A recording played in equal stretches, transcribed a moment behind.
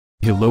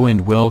Hello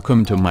and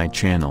welcome to my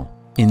channel.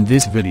 In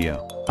this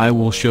video, I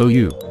will show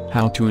you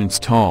how to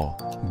install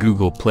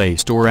Google Play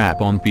Store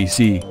app on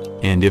PC,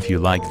 and if you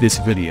like this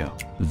video,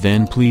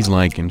 then please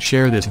like and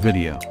share this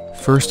video.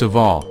 First of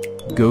all,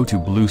 go to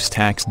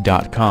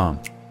Bluestacks.com.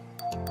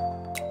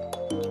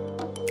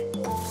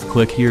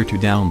 Click here to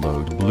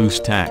download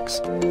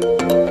Bluestacks.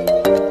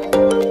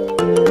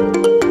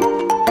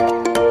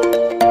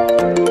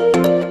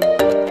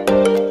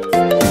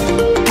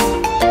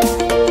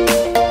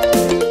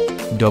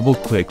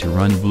 Double-click to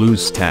run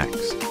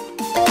Bluestacks.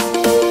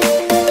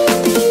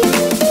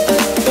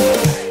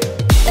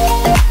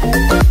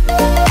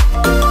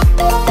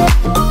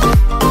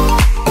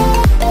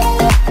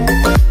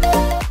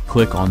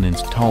 Click on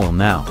Install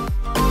Now.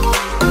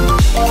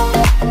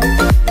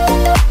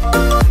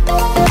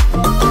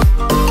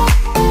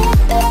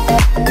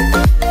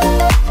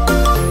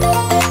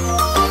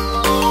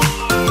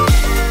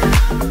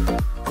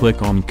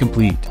 Click on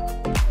Complete.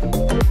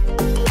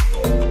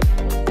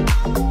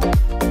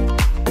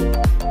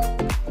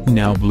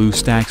 Now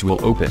Bluestacks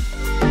will open.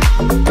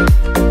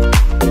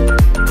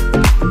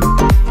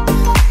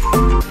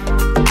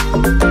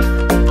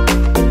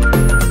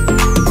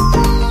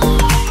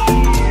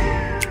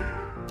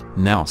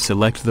 Now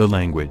select the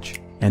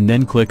language, and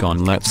then click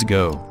on Let's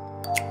Go.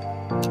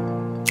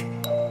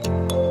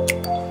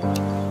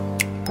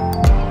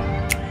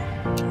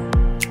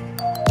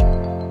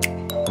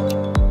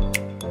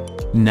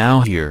 Now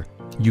here,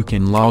 you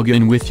can log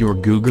in with your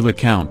Google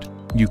account.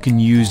 You can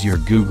use your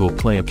Google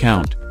Play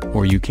account,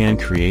 or you can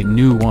create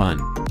new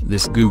one.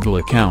 This Google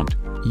account,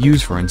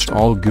 use for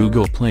install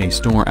Google Play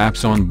Store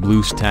apps on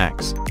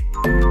Bluestacks.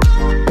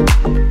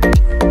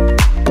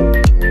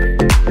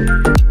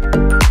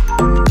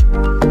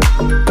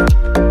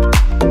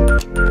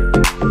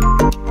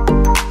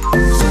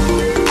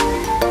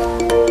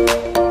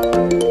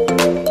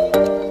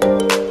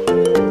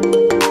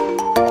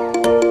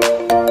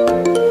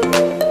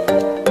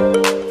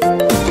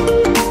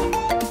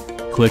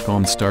 Click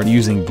on Start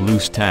using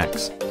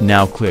Bluestacks.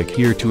 Now click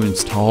here to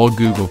install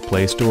Google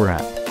Play Store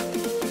app.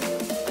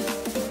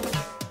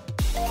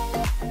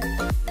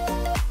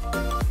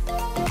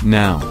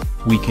 Now,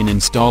 we can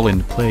install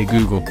and play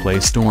Google Play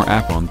Store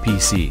app on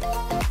PC.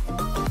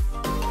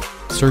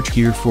 Search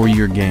here for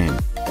your game.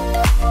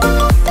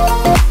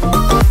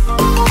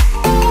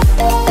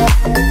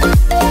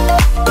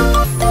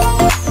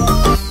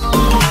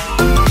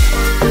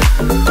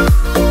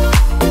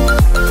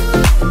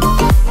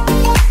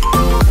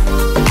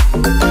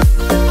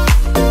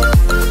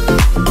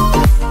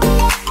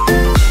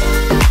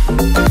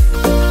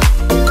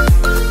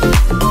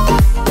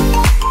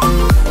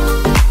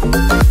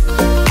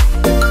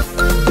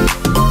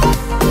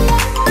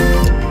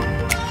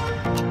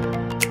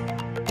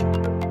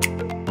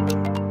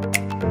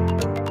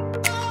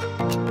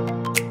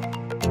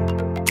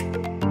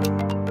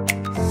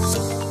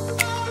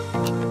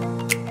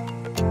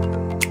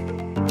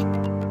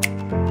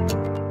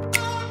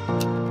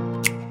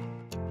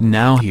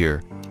 Now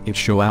here, it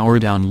show our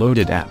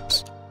downloaded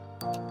apps.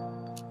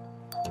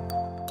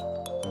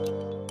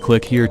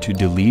 Click here to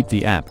delete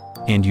the app,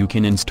 and you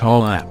can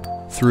install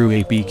app through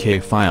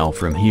APK file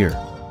from here.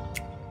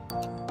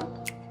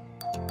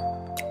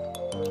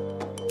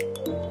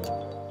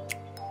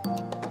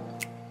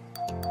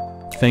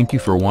 Thank you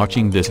for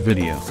watching this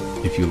video.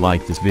 If you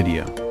like this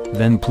video,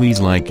 then please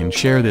like and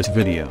share this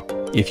video.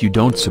 If you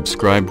don't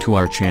subscribe to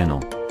our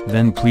channel,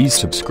 then please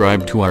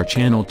subscribe to our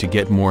channel to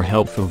get more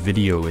helpful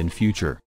video in future.